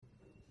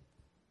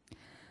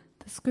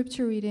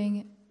Scripture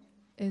reading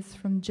is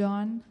from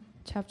John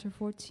chapter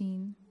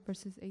 14,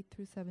 verses 8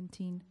 through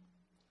 17.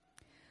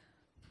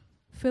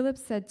 Philip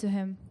said to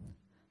him,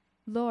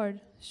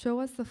 "Lord, show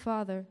us the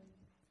Father,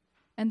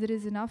 and it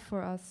is enough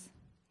for us."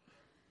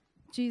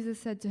 Jesus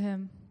said to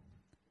him,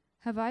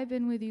 "Have I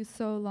been with you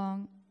so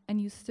long,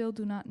 and you still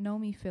do not know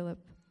me,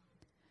 Philip?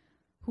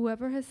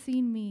 Whoever has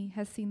seen me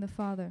has seen the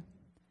Father.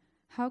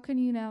 How can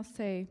you now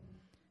say,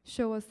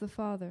 'Show us the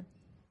Father'?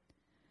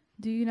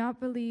 Do you not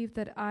believe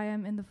that I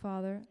am in the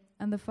Father,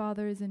 and the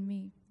Father is in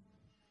me?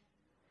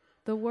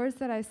 The words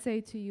that I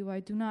say to you I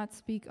do not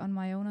speak on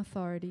my own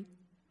authority,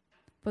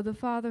 but the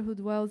Father who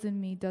dwells in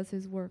me does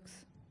his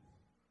works.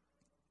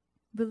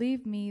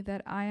 Believe me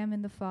that I am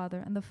in the Father,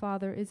 and the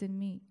Father is in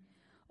me,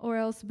 or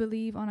else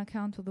believe on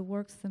account of the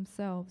works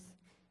themselves.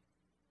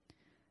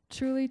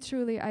 Truly,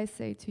 truly, I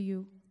say to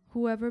you,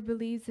 whoever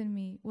believes in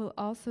me will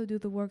also do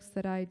the works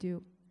that I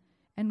do,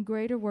 and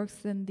greater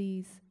works than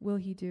these will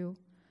he do,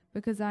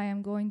 because I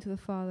am going to the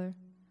Father.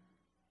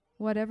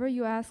 Whatever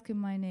you ask in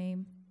my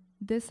name,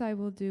 this I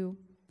will do,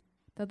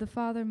 that the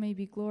Father may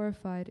be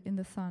glorified in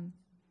the Son.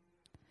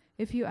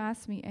 If you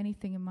ask me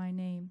anything in my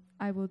name,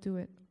 I will do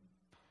it.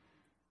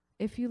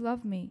 If you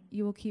love me,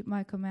 you will keep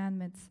my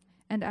commandments,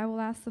 and I will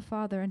ask the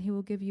Father, and he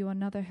will give you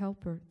another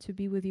helper to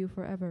be with you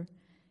forever,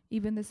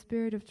 even the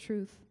Spirit of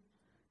truth,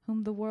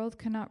 whom the world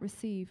cannot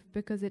receive,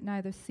 because it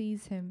neither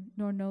sees him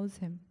nor knows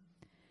him.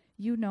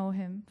 You know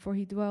him, for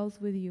he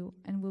dwells with you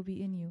and will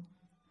be in you."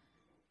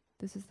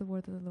 This is the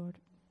word of the Lord.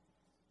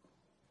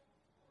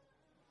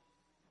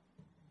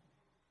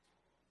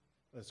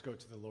 Let's go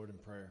to the Lord in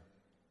prayer.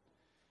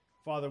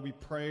 Father, we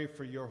pray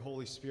for your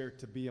Holy Spirit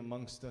to be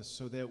amongst us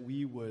so that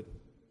we would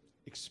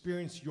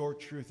experience your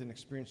truth and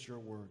experience your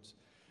words.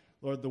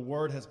 Lord, the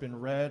word has been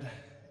read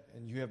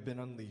and you have been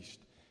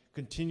unleashed.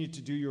 Continue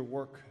to do your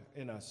work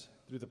in us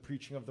through the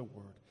preaching of the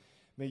word.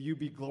 May you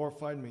be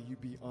glorified, may you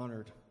be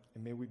honored,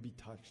 and may we be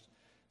touched,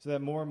 so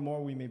that more and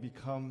more we may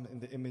become in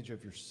the image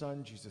of your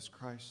Son, Jesus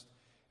Christ,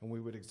 and we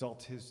would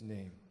exalt his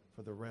name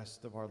for the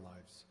rest of our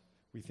lives.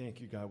 We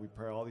thank you, God. We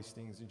pray all these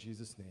things in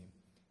Jesus' name.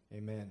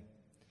 Amen.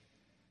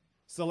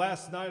 It's the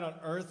last night on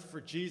earth for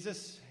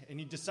Jesus, and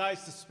he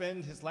decides to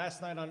spend his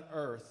last night on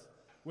earth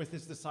with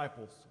his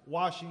disciples,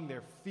 washing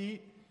their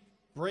feet,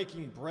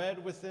 breaking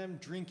bread with them,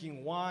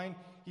 drinking wine.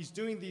 He's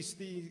doing these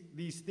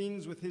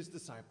things with his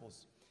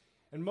disciples.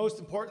 And most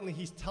importantly,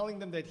 he's telling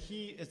them that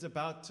he is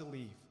about to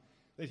leave,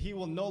 that he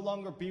will no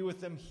longer be with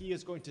them. He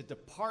is going to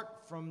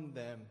depart from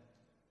them,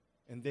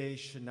 and they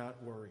should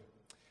not worry.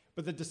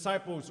 But the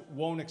disciples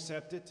won't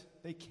accept it.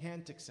 They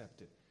can't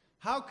accept it.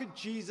 How could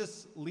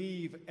Jesus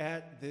leave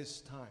at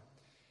this time?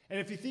 And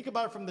if you think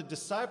about it from the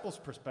disciples'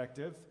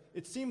 perspective,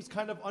 it seems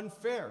kind of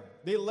unfair.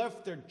 They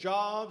left their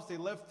jobs, they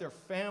left their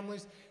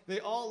families,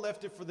 they all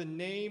left it for the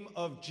name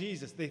of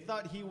Jesus. They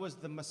thought he was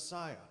the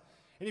Messiah.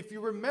 And if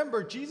you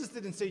remember, Jesus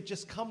didn't say,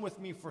 just come with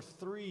me for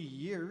 3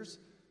 years.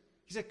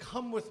 He said,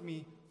 come with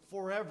me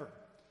forever.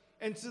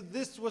 And so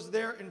this was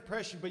their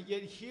impression, but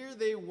yet here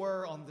they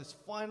were on this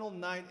final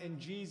night, and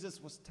Jesus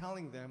was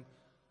telling them,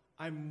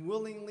 I'm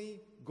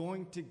willingly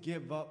going to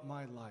give up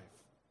my life.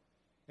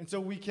 And so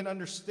we can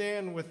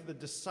understand with the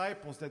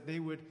disciples that they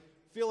would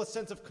feel a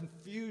sense of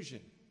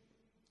confusion,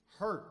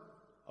 hurt,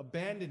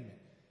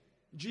 abandonment.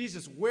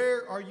 Jesus,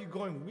 where are you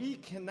going? We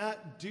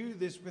cannot do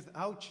this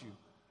without you.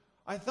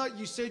 I thought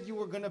you said you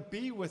were going to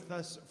be with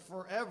us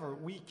forever.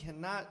 We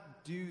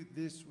cannot do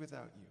this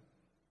without you.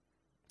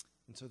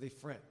 And so they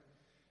fret.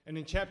 And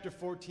in chapter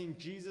 14,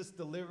 Jesus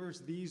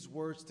delivers these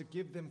words to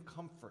give them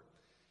comfort.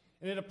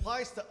 And it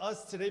applies to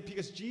us today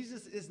because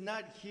Jesus is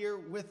not here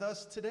with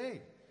us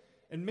today.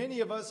 And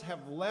many of us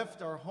have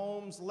left our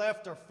homes,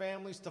 left our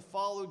families to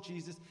follow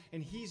Jesus,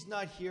 and he's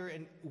not here.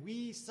 And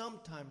we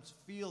sometimes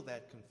feel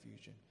that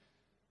confusion,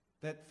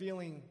 that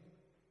feeling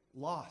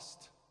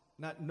lost,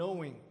 not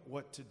knowing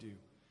what to do.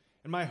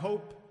 And my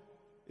hope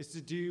is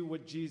to do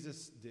what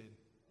Jesus did,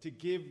 to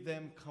give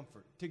them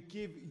comfort, to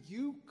give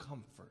you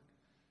comfort,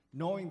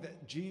 knowing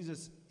that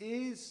Jesus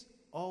is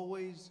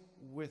always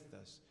with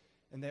us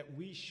and that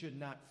we should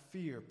not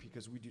fear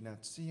because we do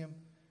not see him,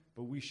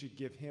 but we should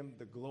give him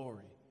the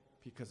glory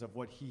because of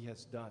what he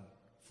has done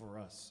for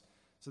us.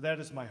 So that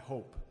is my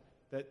hope,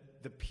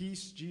 that the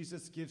peace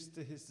Jesus gives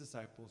to his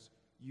disciples,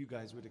 you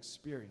guys would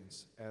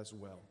experience as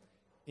well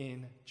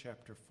in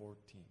chapter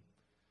 14.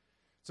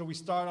 So we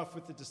start off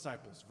with the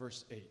disciples,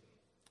 verse 8.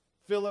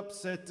 Philip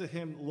said to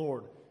him,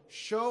 Lord,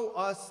 show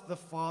us the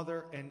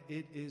Father, and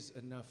it is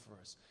enough for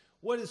us.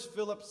 What is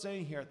Philip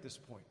saying here at this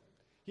point?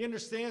 He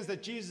understands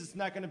that Jesus is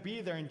not going to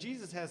be there, and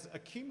Jesus has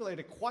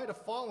accumulated quite a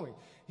following.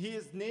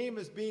 His name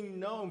is being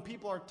known.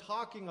 People are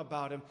talking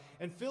about him,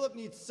 and Philip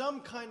needs some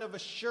kind of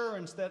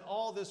assurance that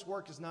all this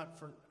work is not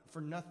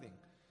for nothing.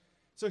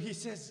 So he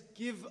says,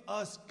 give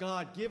us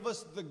God. Give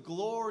us the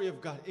glory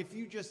of God. If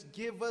you just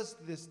give us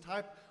this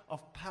type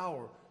of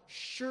power,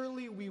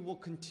 surely we will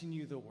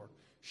continue the work.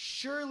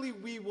 Surely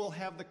we will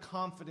have the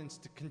confidence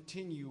to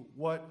continue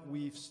what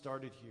we've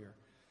started here.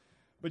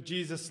 But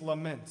Jesus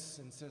laments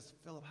and says,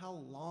 Philip, how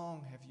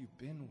long have you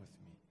been with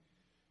me?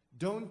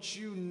 Don't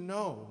you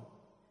know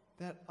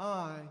that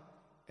I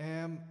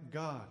am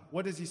God?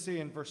 What does he say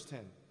in verse 10?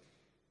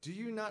 Do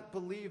you not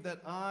believe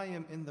that I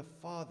am in the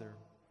Father,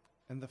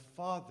 and the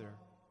Father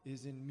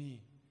is in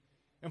me?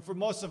 And for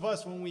most of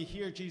us, when we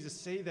hear Jesus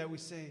say that, we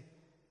say,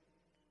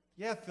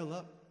 yeah,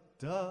 Philip,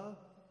 duh.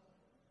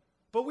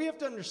 But we have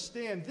to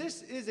understand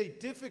this is a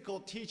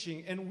difficult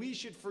teaching, and we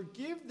should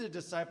forgive the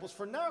disciples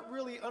for not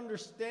really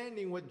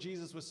understanding what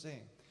Jesus was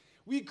saying.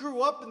 We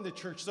grew up in the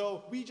church,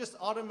 so we just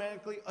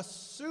automatically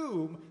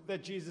assume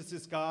that Jesus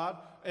is God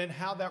and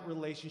how that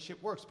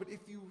relationship works. But if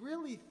you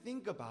really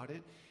think about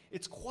it,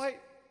 it's quite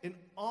an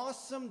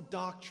awesome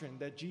doctrine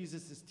that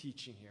Jesus is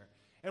teaching here.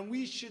 And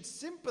we should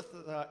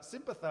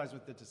sympathize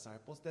with the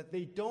disciples that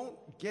they don't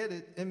get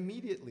it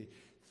immediately.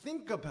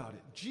 Think about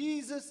it.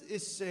 Jesus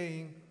is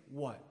saying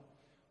what?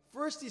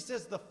 First, he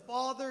says, the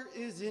Father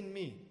is in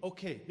me.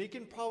 Okay, they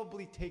can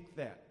probably take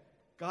that.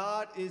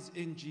 God is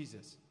in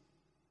Jesus.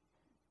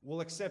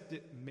 We'll accept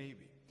it,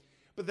 maybe.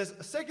 But the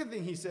second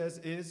thing he says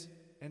is,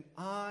 and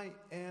I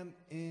am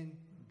in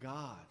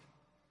God.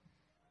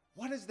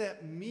 What does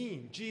that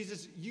mean?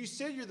 Jesus, you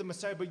say you're the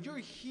Messiah, but you're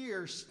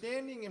here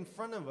standing in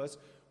front of us.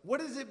 What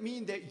does it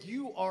mean that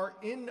you are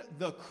in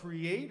the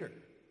Creator?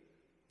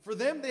 For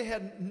them, they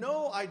had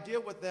no idea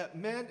what that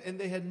meant, and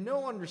they had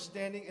no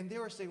understanding, and they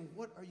were saying,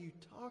 what are you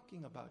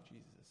talking about,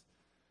 Jesus?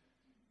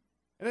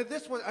 And at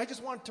this point, I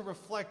just want to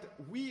reflect,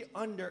 we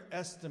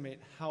underestimate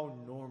how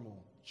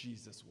normal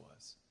Jesus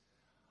was.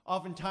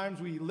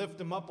 Oftentimes, we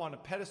lift him up on a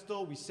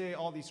pedestal, we say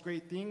all these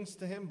great things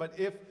to him, but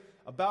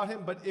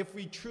if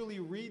we truly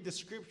read the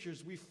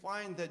scriptures, we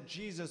find that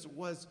Jesus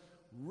was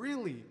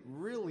really,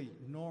 really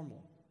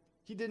normal.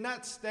 He did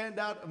not stand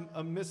out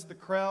amidst the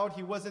crowd.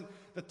 He wasn't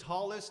the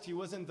tallest. He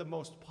wasn't the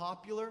most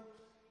popular.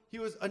 He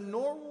was a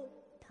normal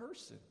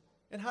person.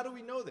 And how do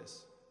we know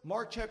this?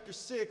 Mark chapter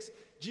 6,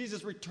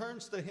 Jesus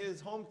returns to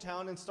his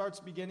hometown and starts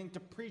beginning to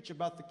preach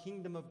about the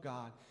kingdom of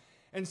God.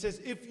 And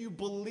says, if you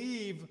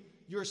believe,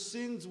 your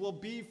sins will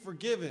be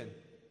forgiven.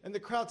 And the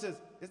crowd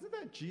says, isn't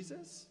that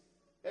Jesus?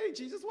 Hey,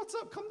 Jesus, what's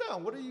up? Come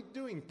down. What are you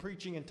doing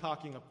preaching and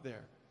talking up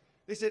there?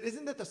 They said,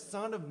 isn't that the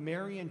son of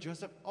Mary and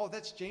Joseph? Oh,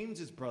 that's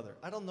James's brother.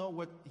 I don't know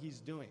what he's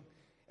doing.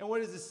 And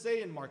what does it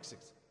say in Mark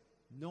 6?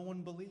 No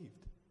one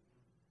believed.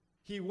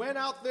 He went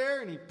out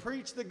there and he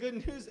preached the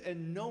good news,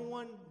 and no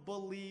one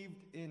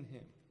believed in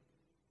him.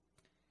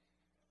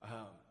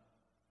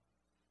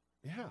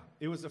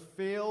 It was a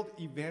failed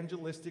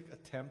evangelistic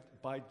attempt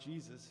by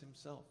Jesus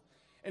himself.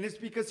 And it's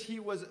because he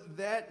was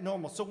that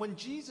normal. So when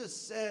Jesus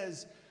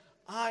says,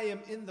 I am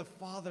in the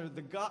Father,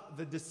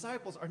 the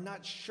disciples are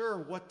not sure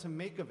what to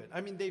make of it.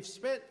 I mean, they've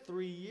spent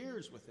 3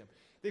 years with him.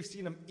 They've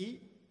seen him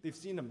eat. They've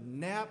seen him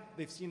nap.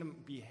 They've seen him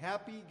be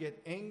happy,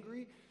 get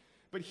angry.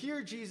 But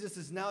here Jesus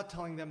is now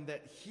telling them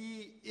that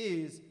he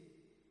is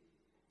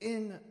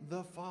in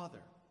the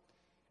Father.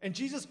 And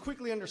Jesus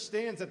quickly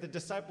understands that the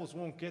disciples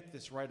won't get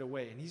this right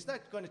away. And he's not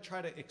going to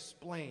try to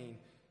explain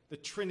the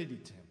Trinity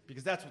to him,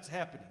 because that's what's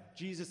happening.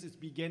 Jesus is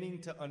beginning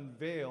to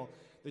unveil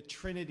the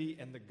Trinity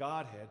and the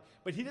Godhead,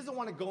 but he doesn't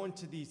want to go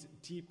into these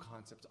deep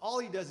concepts. All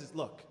he does is,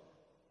 look,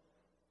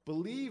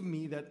 believe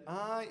me that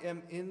I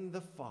am in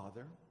the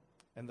Father,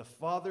 and the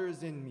Father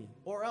is in me,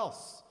 or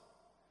else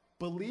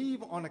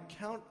believe on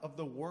account of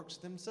the works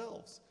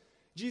themselves.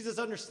 Jesus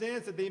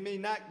understands that they may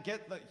not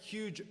get the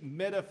huge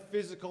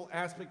metaphysical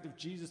aspect of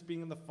Jesus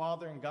being in the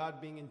Father and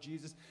God being in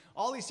Jesus.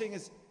 All he's saying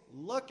is,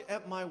 look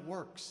at my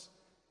works.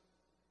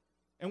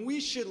 And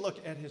we should look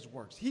at his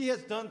works. He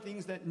has done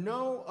things that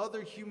no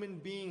other human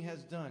being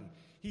has done.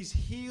 He's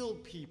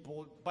healed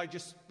people by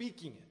just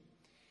speaking it.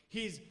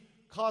 He's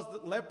caused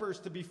the lepers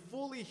to be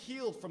fully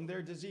healed from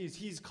their disease.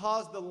 He's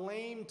caused the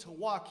lame to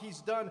walk.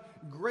 He's done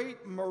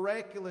great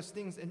miraculous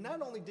things. And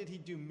not only did he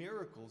do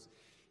miracles,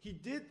 he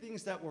did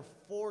things that were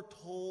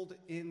foretold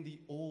in the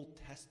Old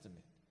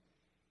Testament.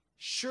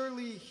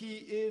 Surely he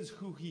is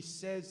who he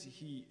says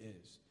he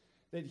is.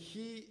 That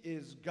he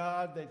is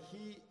God, that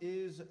he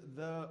is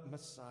the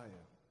Messiah.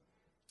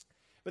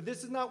 But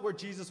this is not where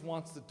Jesus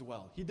wants to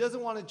dwell. He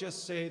doesn't want to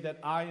just say that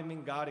I am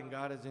in God and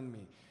God is in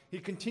me. He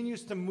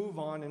continues to move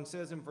on and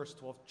says in verse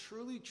 12,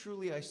 truly,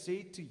 truly, I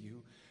say to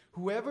you,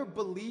 whoever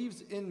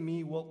believes in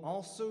me will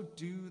also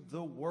do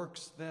the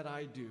works that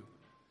I do.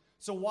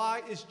 So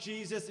why is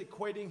Jesus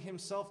equating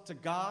himself to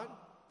God?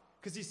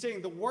 Because he's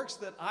saying the works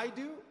that I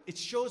do, it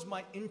shows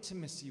my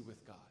intimacy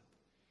with God.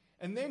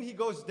 And then he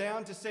goes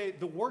down to say,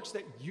 the works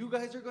that you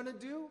guys are going to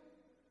do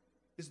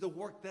is the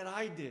work that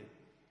I did.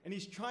 And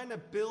he's trying to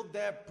build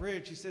that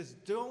bridge. He says,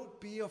 don't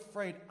be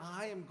afraid.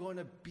 I am going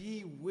to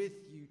be with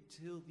you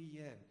till the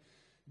end.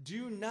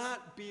 Do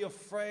not be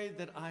afraid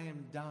that I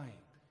am dying.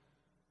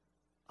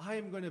 I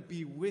am going to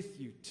be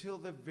with you till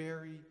the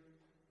very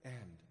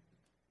end.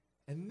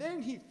 And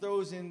then he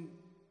throws in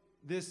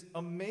this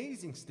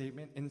amazing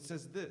statement and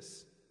says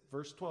this,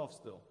 verse 12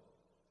 still.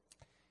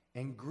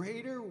 And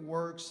greater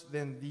works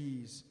than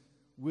these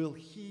will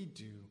he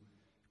do,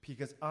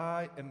 because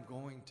I am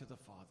going to the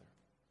Father.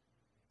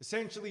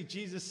 Essentially,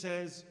 Jesus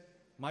says,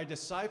 my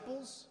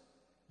disciples,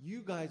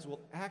 you guys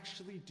will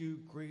actually do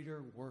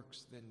greater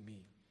works than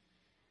me.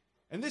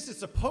 And this is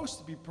supposed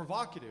to be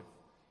provocative.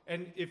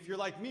 And if you're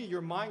like me,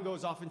 your mind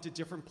goes off into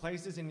different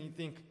places and you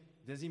think,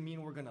 does he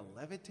mean we're going to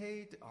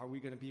levitate? Are we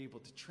going to be able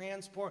to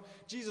transport?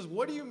 Jesus,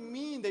 what do you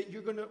mean that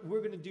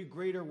we're going to do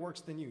greater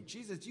works than you?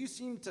 Jesus, you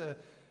seem to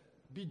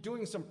be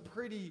doing some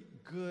pretty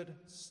good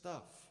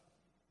stuff.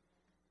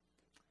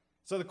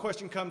 So the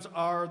question comes,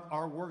 are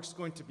our works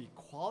going to be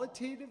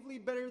qualitatively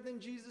better than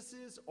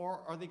Jesus's,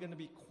 or are they going to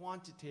be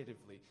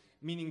quantitatively?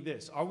 Meaning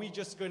this, are we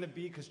just going to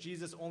be, because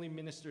Jesus only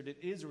ministered in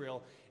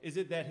Israel, is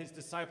it that his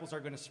disciples are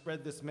going to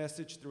spread this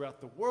message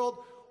throughout the world,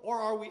 or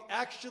are we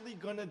actually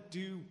going to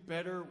do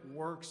better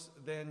works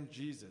than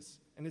Jesus?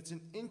 And it's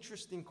an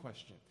interesting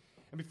question.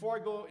 And before I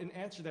go and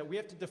answer that, we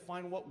have to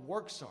define what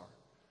works are.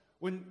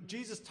 When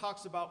Jesus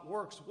talks about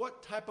works,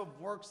 what type of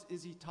works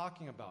is he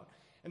talking about?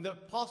 And the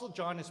Apostle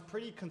John is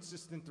pretty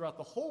consistent throughout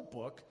the whole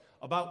book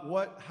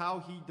about how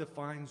he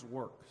defines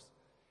works.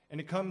 And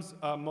it comes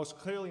most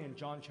clearly in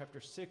John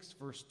chapter 6,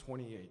 verse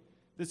 28.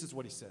 This is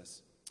what he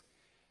says.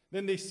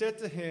 Then they said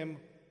to him,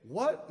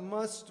 "What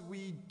must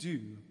we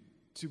do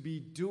to be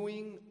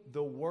doing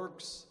the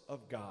works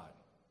of God?"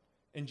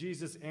 And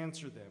Jesus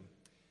answered them,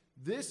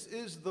 "This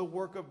is the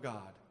work of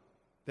God,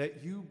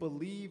 that you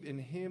believe in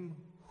him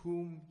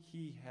whom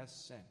he has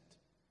sent."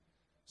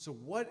 So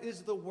what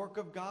is the work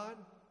of God?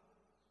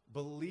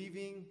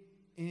 Believing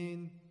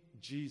in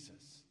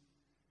Jesus.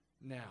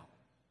 Now,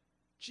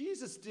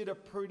 Jesus did a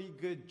pretty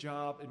good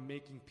job in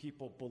making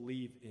people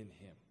believe in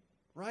him,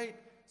 right?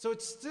 So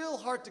it's still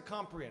hard to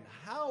comprehend.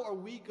 How are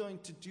we going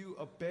to do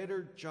a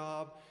better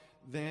job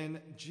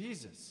than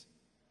Jesus?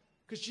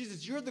 Because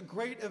Jesus, you're the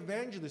great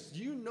evangelist.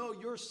 You know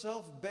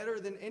yourself better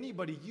than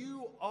anybody.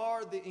 You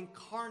are the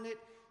incarnate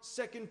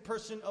second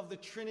person of the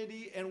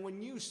Trinity, and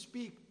when you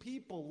speak,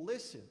 people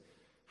listen.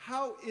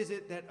 How is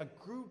it that a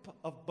group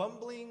of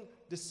bumbling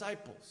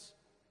disciples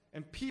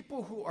and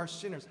people who are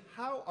sinners,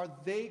 how are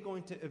they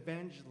going to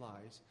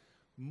evangelize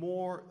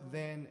more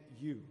than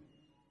you?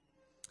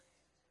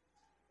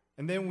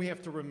 And then we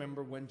have to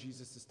remember when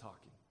Jesus is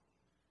talking.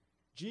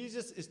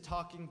 Jesus is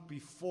talking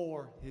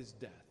before his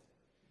death.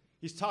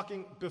 He's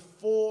talking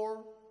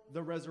before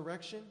the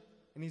resurrection,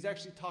 and he's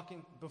actually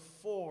talking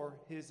before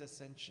his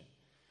ascension.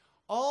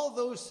 All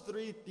those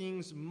three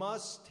things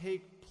must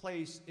take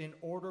place in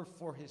order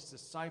for his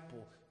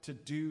disciple to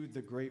do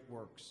the great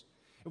works.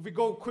 If we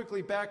go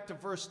quickly back to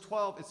verse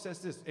 12, it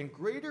says this, "And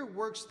greater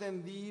works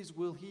than these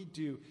will he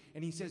do."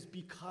 And he says,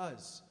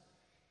 because.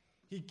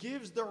 He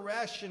gives the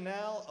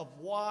rationale of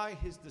why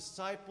his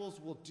disciples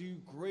will do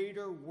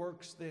greater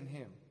works than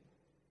him.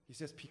 He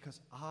says,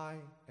 because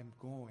I am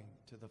going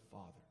to the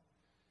Father.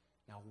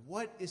 Now,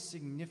 what is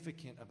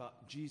significant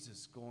about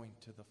Jesus going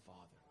to the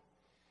Father?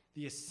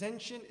 The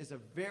ascension is a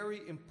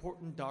very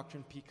important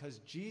doctrine because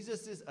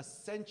Jesus'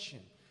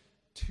 ascension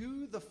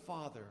to the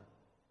Father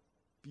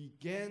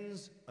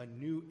begins a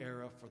new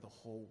era for the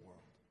whole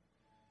world.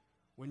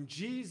 When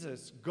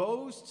Jesus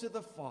goes to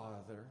the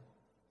Father,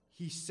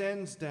 he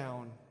sends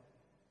down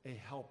a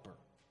helper.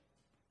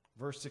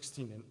 Verse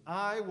 16, "And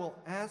I will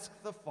ask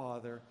the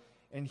Father,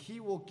 and he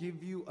will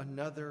give you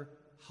another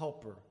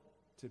helper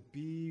to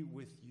be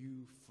with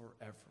you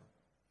forever."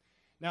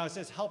 Now, it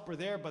says helper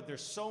there, but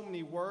there's so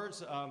many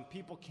words.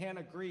 People can't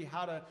agree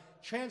how to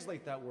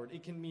translate that word.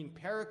 It can mean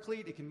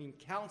paraclete. It can mean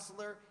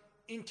counselor,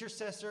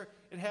 intercessor.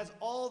 It has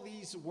all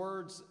these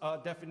words,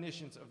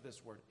 definitions of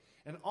this word.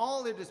 And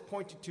all it is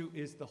pointed to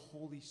is the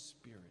Holy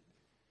Spirit.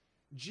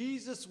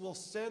 Jesus will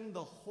send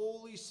the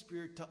Holy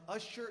Spirit to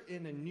usher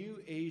in a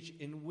new age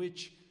in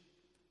which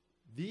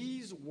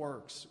these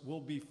works will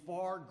be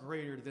far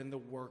greater than the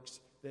works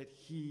that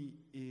he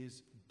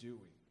is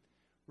doing.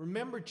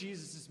 Remember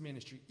Jesus'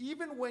 ministry.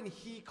 Even when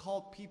he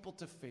called people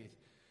to faith,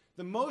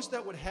 the most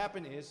that would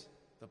happen is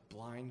the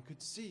blind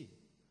could see.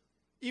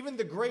 Even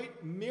the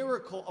great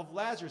miracle of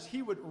Lazarus,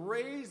 he would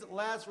raise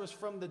Lazarus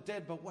from the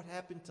dead. But what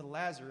happened to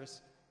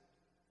Lazarus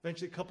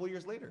eventually a couple of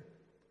years later?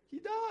 He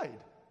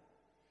died.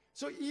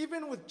 So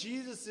even with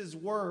Jesus'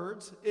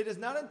 words, it is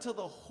not until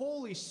the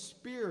Holy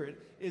Spirit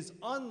is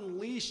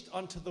unleashed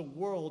onto the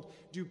world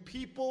do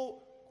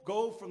people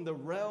go from the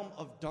realm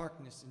of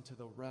darkness into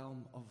the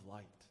realm of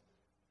light.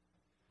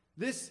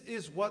 This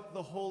is what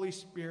the Holy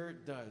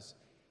Spirit does.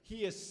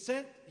 He is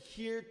sent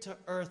here to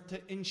earth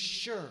to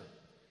ensure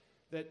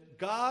that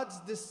God's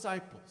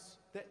disciples,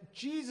 that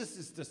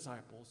Jesus'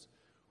 disciples,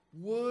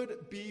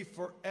 would be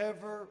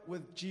forever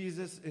with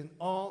Jesus in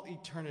all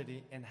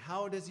eternity. And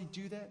how does he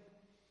do that?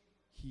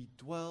 He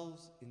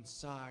dwells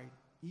inside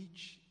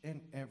each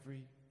and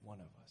every one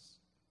of us.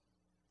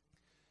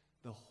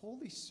 The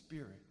Holy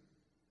Spirit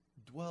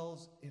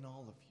dwells in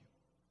all of you.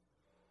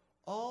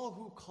 All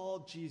who call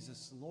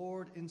Jesus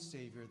Lord and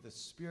Savior, the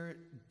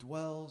Spirit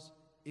dwells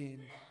in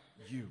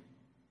you.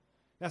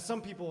 Now,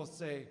 some people will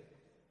say,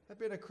 I've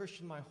been a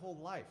Christian my whole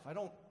life. I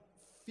don't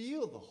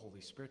feel the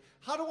Holy Spirit.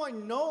 How do I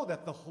know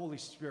that the Holy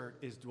Spirit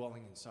is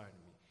dwelling inside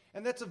of me?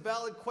 And that's a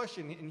valid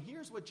question. And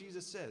here's what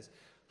Jesus says.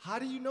 How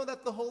do you know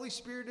that the Holy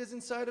Spirit is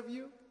inside of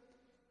you?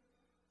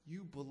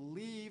 you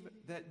believe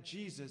that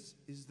Jesus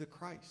is the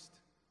Christ.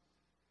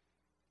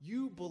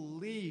 You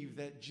believe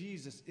that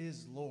Jesus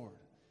is Lord.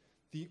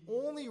 The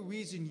only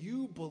reason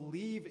you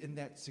believe in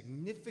that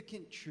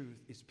significant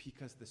truth is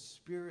because the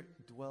Spirit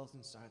dwells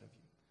inside of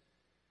you.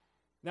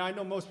 Now, I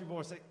know most people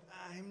will say,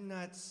 I'm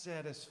not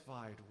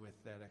satisfied with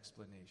that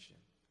explanation.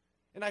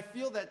 And I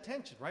feel that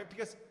tension, right?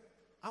 Because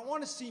I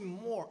want to see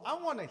more. I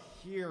want to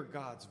hear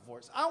God's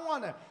voice. I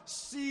want to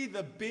see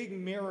the big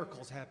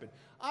miracles happen.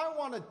 I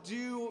want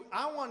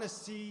to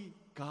see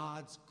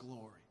God's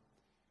glory.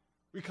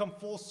 We come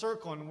full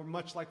circle and we're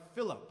much like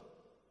Philip,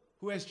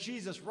 who has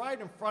Jesus right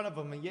in front of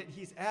him, and yet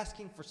he's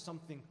asking for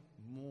something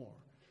more.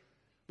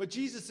 But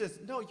Jesus says,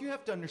 no, you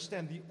have to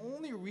understand, the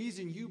only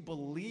reason you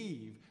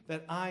believe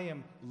that I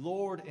am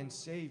Lord and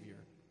Savior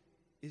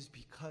is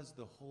because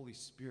the Holy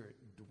Spirit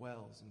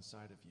dwells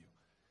inside of you.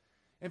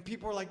 And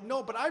people are like,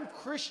 no, but I'm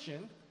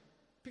Christian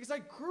because I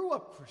grew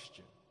up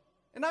Christian.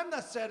 And I'm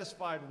not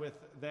satisfied with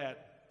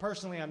that.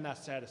 Personally, I'm not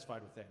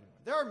satisfied with that anymore.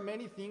 There are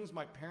many things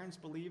my parents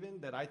believe in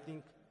that I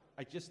think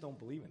I just don't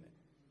believe in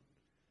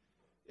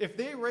it.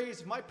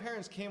 If my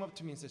parents came up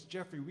to me and says,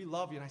 Jeffrey, we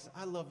love you. And I said,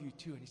 I love you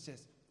too. And he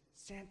says,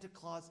 Santa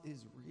Claus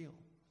is real.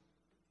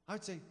 I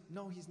would say,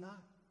 no, he's not.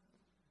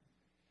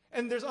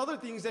 And there's other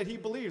things that he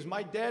believes.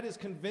 My dad is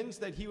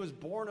convinced that he was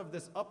born of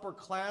this upper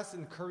class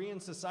in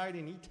Korean society,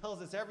 and he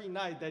tells us every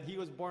night that he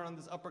was born on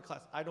this upper class.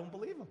 I don't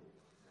believe him.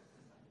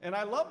 And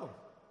I love him.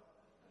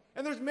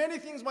 And there's many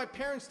things my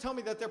parents tell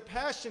me that they're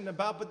passionate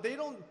about, but they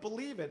don't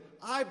believe it.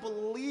 I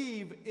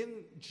believe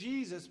in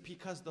Jesus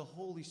because the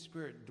Holy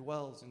Spirit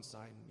dwells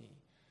inside me.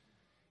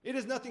 It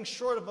is nothing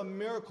short of a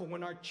miracle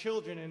when our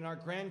children and our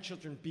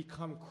grandchildren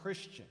become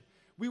Christian.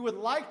 We would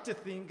like to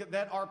think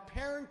that our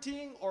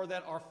parenting or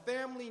that our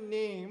family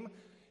name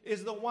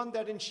is the one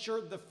that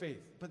ensured the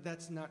faith, but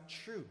that's not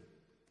true.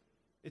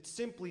 It's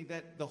simply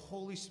that the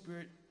Holy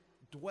Spirit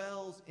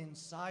dwells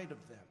inside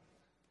of them.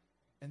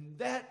 And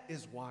that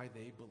is why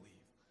they believe.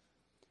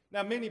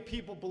 Now, many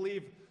people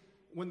believe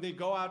when they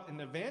go out and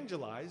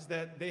evangelize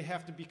that they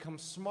have to become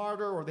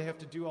smarter or they have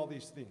to do all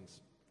these things.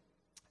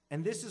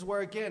 And this is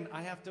where, again,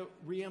 I have to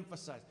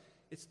reemphasize.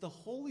 It's the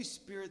Holy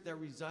Spirit that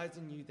resides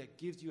in you that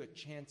gives you a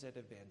chance at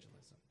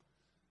evangelism.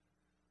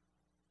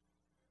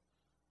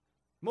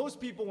 Most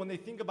people, when they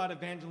think about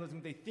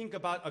evangelism, they think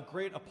about a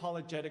great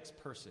apologetics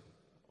person.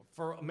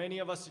 For many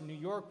of us in New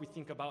York, we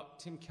think about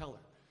Tim Keller.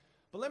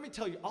 But let me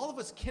tell you, all of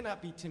us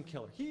cannot be Tim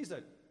Keller. He's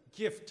a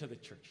gift to the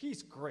church.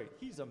 He's great.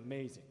 He's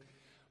amazing.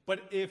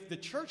 But if the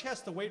church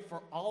has to wait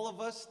for all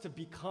of us to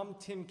become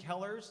Tim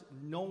Kellers,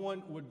 no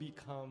one would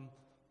become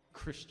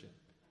Christian.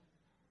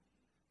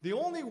 The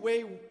only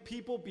way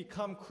people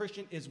become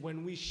Christian is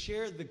when we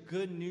share the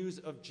good news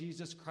of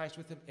Jesus Christ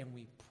with them and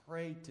we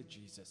pray to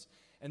Jesus.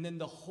 And then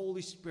the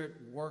Holy Spirit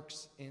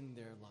works in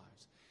their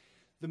lives.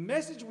 The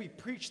message we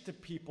preach to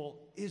people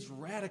is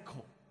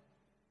radical.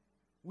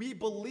 We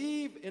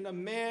believe in a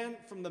man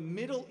from the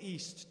Middle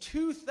East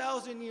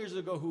 2,000 years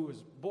ago who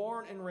was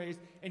born and raised,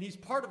 and he's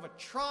part of a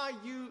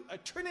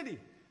Trinity.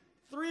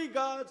 3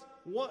 gods,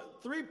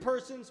 3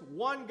 persons,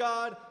 1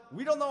 God.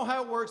 We don't know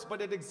how it works,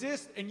 but it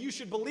exists, and you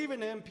should believe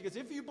in him, because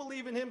if you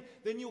believe in him,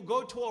 then you'll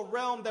go to a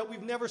realm that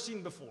we've never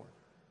seen before.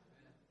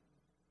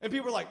 And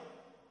people are like,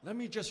 let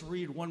me just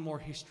read one more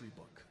history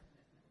book.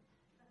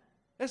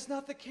 That's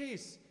not the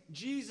case.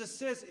 Jesus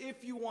says,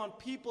 if you want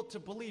people to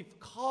believe,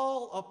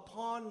 call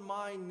upon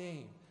my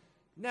name.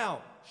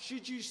 Now,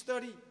 should you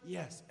study?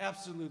 Yes,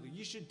 absolutely.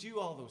 You should do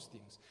all those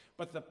things.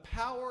 But the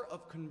power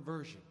of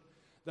conversion,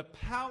 the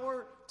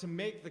power to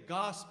make the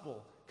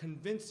gospel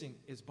convincing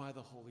is by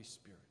the Holy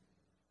Spirit.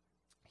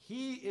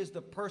 He is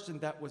the person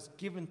that was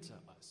given to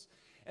us.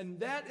 And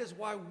that is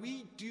why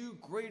we do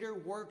greater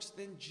works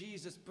than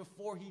Jesus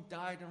before he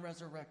died and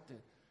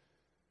resurrected.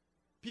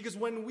 Because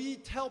when we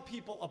tell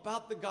people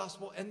about the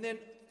gospel and then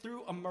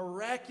through a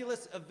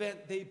miraculous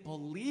event they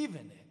believe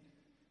in it,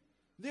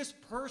 this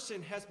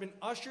person has been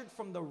ushered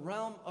from the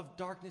realm of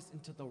darkness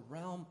into the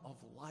realm of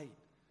light.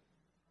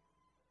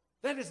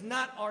 That is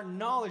not our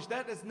knowledge.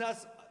 That is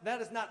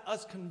not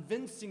us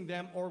convincing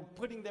them or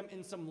putting them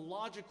in some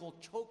logical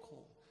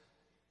chokehold.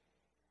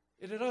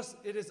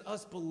 It is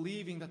us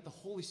believing that the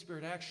Holy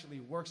Spirit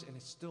actually works and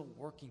is still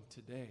working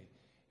today.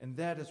 And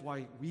that is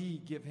why we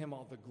give him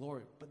all the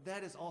glory. But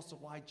that is also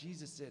why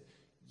Jesus said,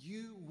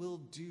 you will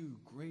do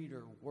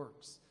greater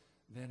works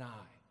than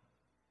I,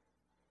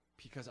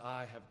 because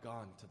I have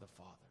gone to the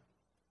Father.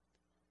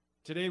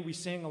 Today we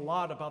sang a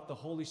lot about the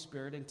Holy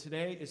Spirit, and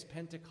today is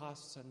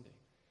Pentecost Sunday.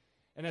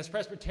 And as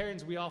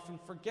Presbyterians, we often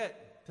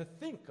forget to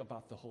think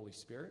about the Holy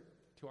Spirit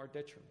to our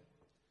detriment.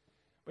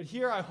 But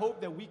here I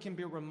hope that we can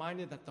be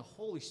reminded that the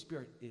Holy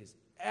Spirit is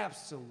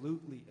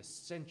absolutely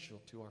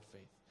essential to our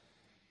faith.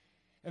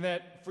 And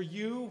that for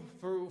you,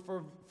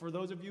 for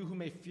those of you who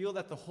may feel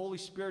that the Holy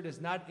Spirit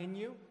is not in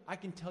you, I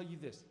can tell you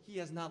this, he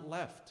has not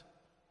left.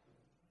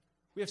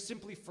 We have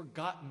simply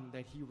forgotten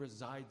that he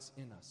resides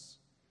in us.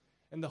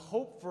 And the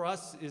hope for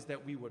us is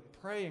that we would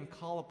pray and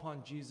call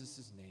upon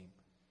Jesus' name,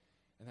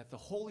 and that the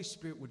Holy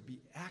Spirit would be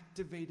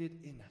activated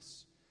in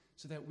us,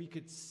 so that we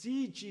could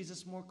see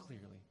Jesus more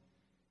clearly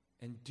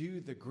and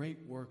do the great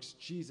works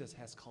Jesus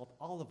has called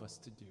all of us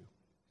to do,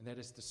 and that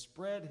is to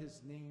spread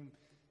his name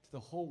to the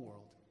whole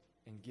world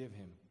and give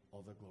him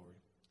all the glory.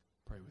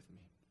 Pray with me.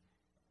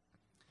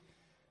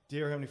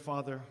 Dear Heavenly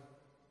Father,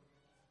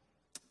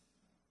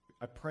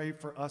 I pray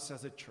for us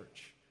as a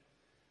church.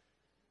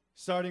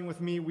 Starting with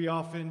me, we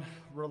often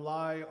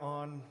rely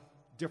on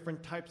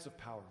different types of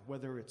power,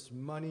 whether it's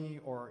money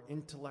or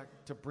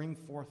intellect, to bring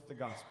forth the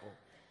gospel.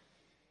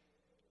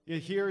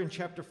 Yet here in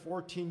chapter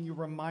 14, you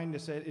remind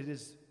us that it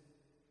is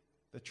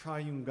the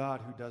triune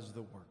God who does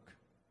the work.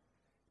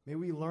 May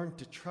we learn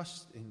to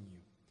trust in you.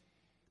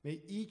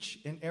 May each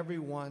and every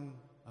one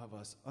of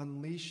us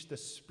unleash the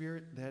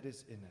Spirit that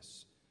is in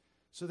us,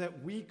 so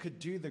that we could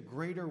do the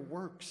greater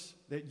works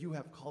that you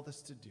have called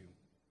us to do,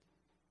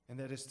 and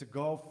that is to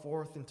go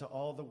forth into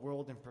all the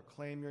world and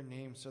proclaim your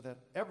name, so that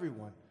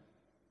everyone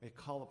may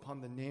call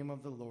upon the name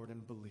of the Lord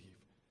and believe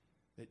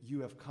that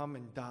you have come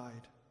and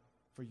died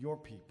for your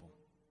people,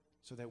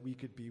 so that we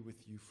could be with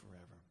you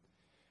forever.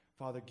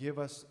 Father, give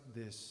us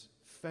this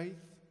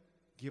faith,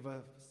 give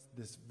us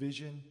this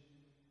vision,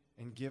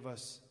 and give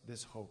us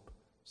this hope,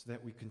 so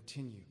that we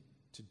continue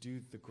to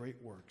do the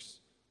great works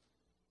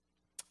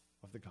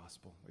of the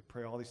gospel. We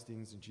pray all these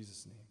things in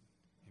Jesus' name.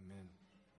 Amen.